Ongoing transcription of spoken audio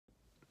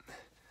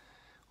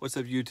What's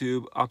up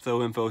YouTube?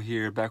 OptoInfo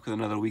here, back with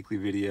another weekly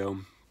video.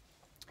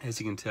 As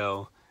you can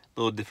tell, a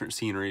little different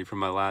scenery from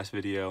my last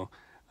video.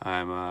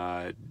 I'm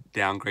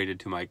downgraded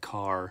to my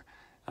car.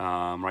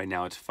 Right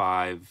now it's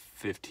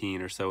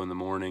 5:15 or so in the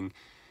morning.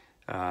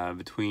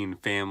 Between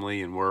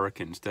family and work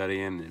and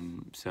studying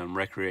and some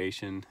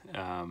recreation,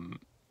 I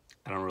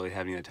don't really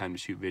have any time to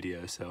shoot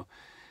videos. So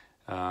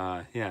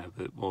yeah,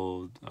 but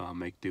we'll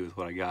make do with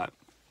what I got.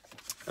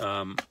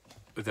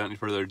 Without any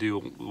further ado,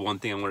 one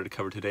thing I wanted to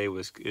cover today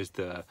is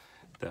the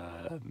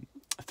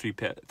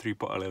three-step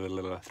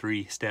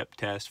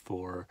test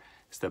for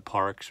the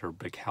Parks or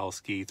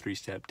Bukowski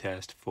three-step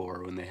test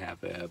for when they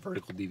have a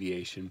vertical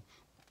deviation.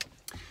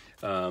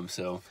 And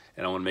I want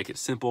to make it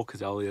simple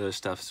because all the other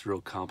stuff is real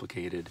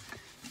complicated.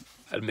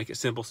 I'd make it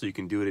simple so you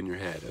can do it in your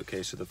head.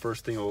 Okay, so the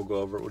first thing we'll go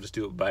over, we'll just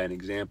do it by an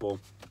example.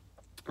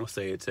 We'll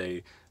say it's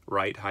a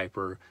right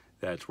hyper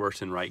that's worse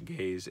than right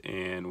gaze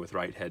and with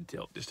right head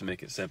tilt, just to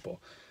make it simple.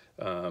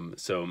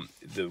 So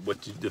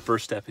the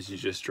first step is you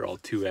just draw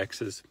two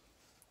X's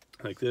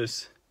like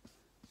this,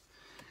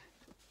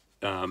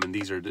 and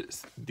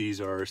these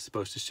are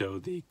supposed to show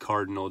the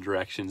cardinal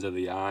directions of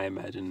the eye.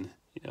 Imagine,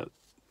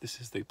 this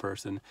is the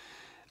person.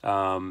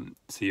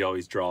 So you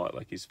always draw it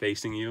like he's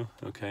facing you,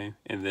 okay?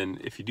 And then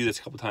if you do this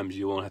a couple times,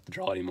 you won't have to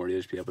draw it anymore. You'll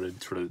just be able to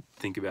sort of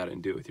think about it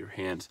and do it with your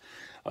hands.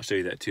 I'll show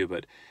you that too.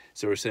 But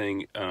so we're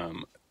saying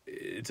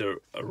it's a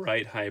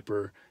right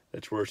hyper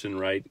that's worse than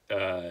right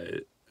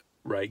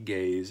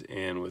gaze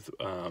and with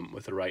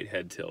a right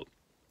head tilt.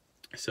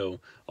 So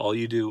all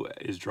you do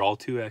is draw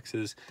two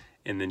X's,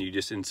 and then you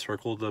just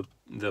encircle the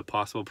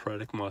possible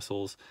paretic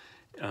muscles,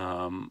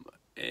 and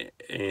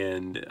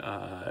then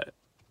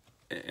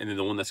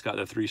the one that's got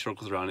the three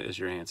circles around it is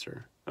your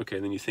answer. Okay,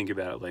 and then you think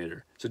about it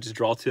later. So just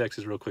draw two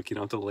X's real quick. You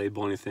don't have to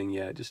label anything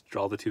yet. Just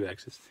draw the two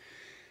X's.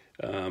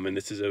 And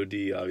this is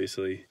OD,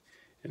 obviously,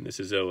 and this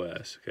is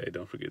OS. Okay,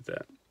 don't forget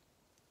that.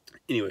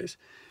 Anyways,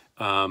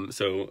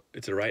 so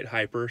it's a right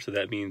hyper, so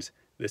that means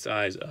this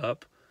eye's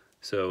up.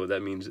 So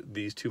that means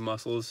these two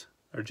muscles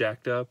are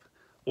jacked up,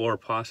 or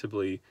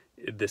possibly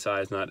this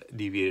eye is not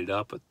deviated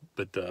up,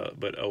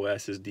 but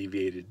OS is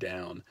deviated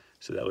down.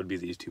 So that would be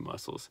these two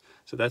muscles.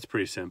 So that's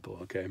pretty simple,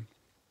 okay?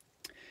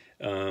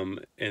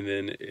 And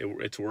then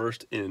it's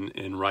worst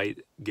in right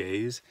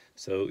gaze.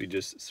 So you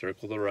just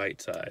circle the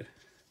right side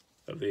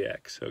of the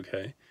X,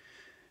 okay?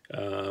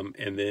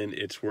 And then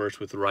it's worse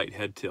with the right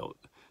head tilt.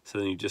 So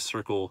then you just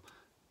circle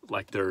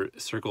the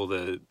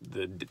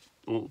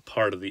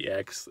part of the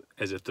X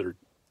as if they're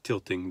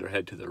tilting their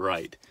head to the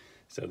right.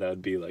 So that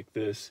would be like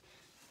this,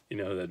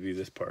 that'd be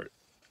this part.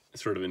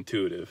 It's sort of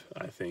intuitive,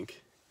 I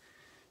think.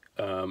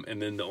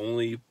 And then the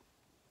only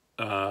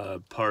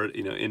part,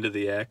 end of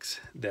the X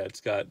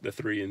that's got the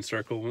three is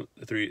circled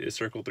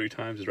three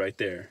times is right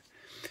there.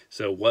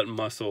 So what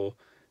muscle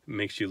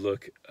makes you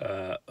look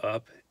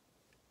up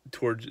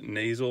towards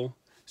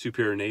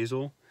superior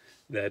nasal?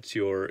 That's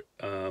your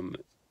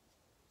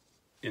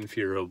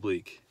inferior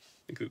oblique.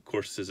 Of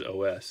course, this is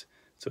OS,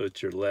 so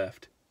it's your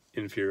left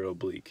inferior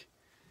oblique.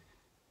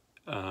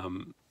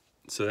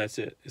 So that's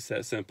it. It's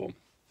that simple.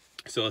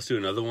 So let's do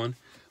another one.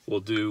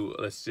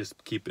 Let's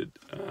just keep it,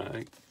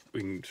 we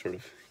can sort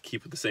of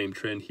keep with the same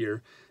trend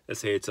here. Let's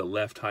say it's a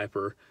left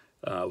hyper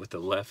with the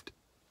left,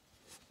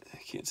 I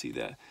can't see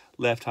that,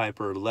 left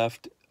hyper,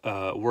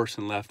 worse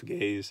than left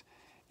gaze,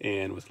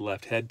 and with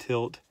left head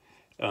tilt.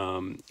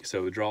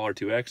 So draw our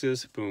two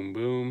X's, boom,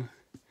 boom.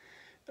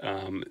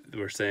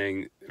 We're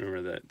saying,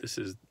 remember that this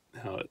is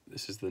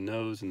the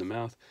nose and the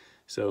mouth.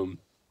 So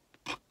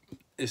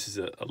this is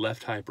a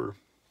left hyper.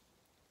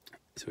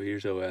 So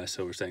here's OS.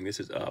 So we're saying this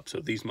is up.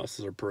 So these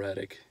muscles are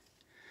paretic,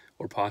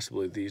 or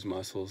possibly these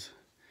muscles,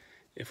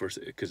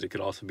 because it could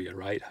also be a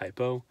right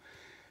hypo.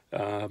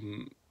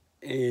 And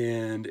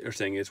we're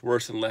saying it's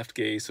worse than left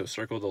gaze. So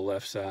circle the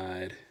left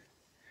side.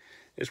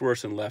 It's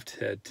worse than left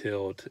head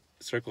tilt.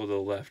 Circle the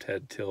left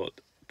head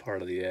tilt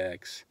part of the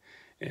X,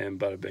 and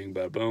bada bing,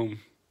 bada boom.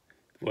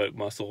 What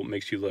muscle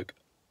makes you look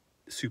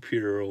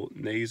superior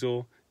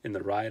nasal in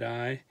the right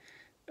eye?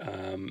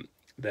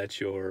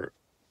 That's your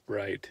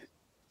right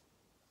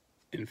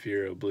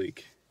inferior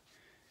oblique.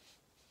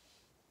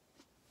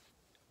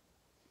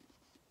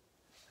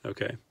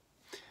 Okay,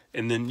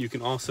 and then you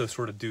can also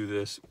sort of do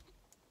this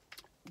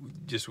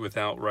just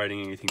without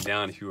writing anything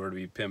down if you were to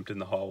be pimped in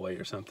the hallway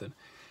or something,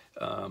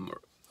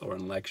 or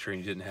in lecture and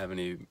you didn't have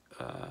anything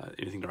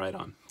to write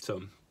on.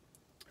 So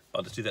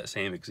I'll just do that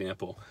same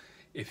example.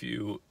 I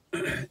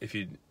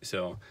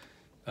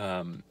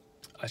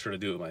sort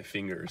of do it with my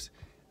fingers.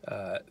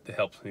 It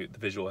helps me. The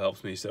visual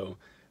helps me. So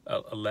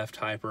a left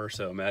hyper.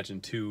 So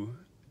imagine two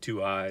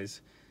eyes.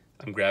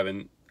 I'm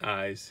grabbing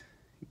eyes.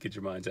 Get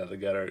your minds out of the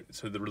gutter.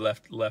 So the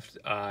left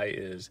eye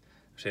is,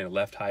 I'm saying, a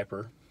left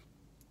hyper.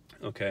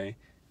 Okay.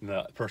 And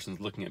the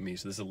person's looking at me.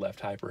 So this is a left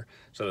hyper.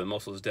 So the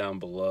muscles down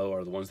below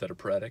are the ones that are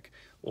paretic.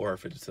 Or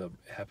if it's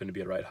happen to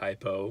be a right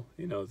hypo,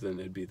 then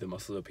it'd be the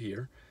muscles up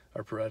here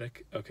are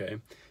paretic. Okay.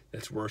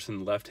 That's worse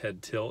than left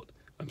head tilt.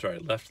 I'm sorry,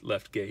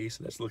 left gaze.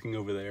 That's looking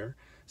over there.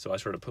 So I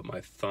sort of put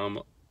my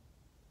thumb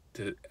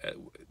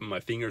my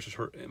fingers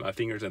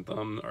and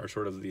thumb are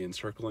sort of the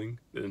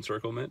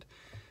encirclement.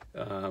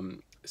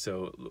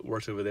 So it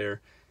works over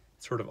there.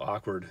 It's sort of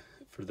awkward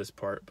for this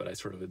part, but I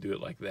sort of do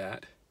it like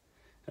that.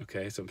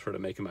 Okay, so I'm sort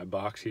of making my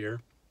box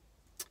here,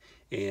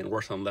 and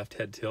works on left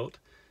head tilt.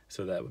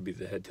 So that would be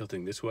the head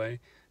tilting this way.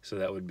 So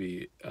that would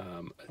be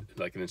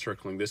like an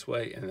encircling this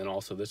way, and then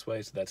also this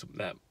way. So that's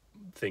that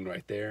thing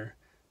right there.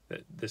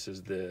 That this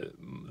is the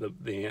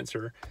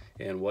answer.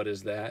 And what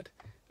is that?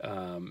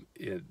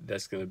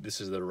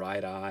 This is the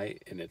right eye,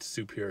 and it's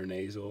superior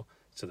nasal.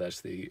 So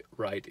that's the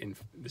right.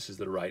 This is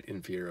the right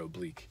inferior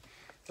oblique.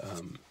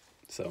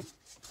 So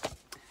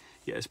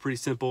yeah, it's pretty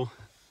simple.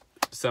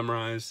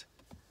 Summarize.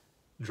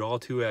 Draw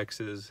 2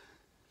 X's.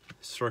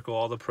 Circle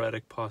all the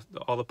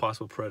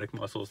possible pedic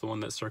muscles. The one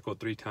that's circled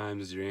 3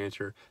 times is your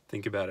answer.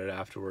 Think about it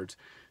afterwards.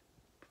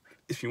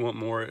 If you want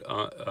more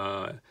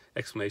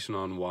explanation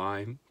on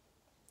why,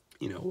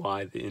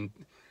 why the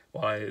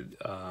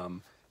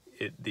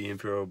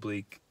inferior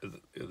oblique,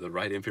 the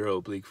right inferior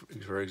oblique,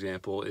 for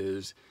example,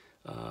 is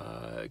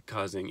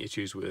causing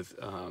issues with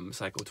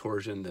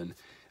cyclotorsion, then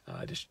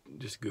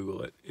just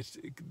Google it. It's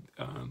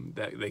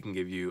that they can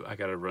give you. I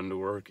got to run to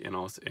work,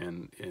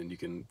 and you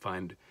can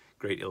find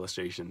great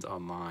illustrations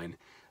online.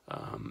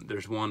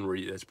 There's one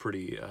that's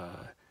pretty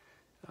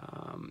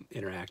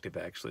interactive,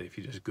 actually. If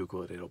you just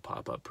Google it, it'll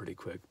pop up pretty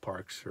quick.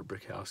 Parks or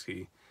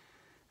Brikowski,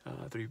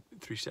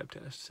 three-step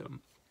test. So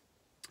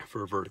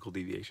for vertical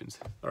deviations.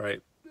 All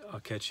right, I'll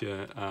catch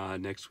you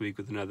next week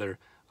with another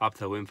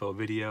opto info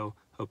video.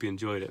 Hope you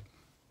enjoyed it.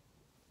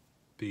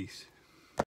 Peace.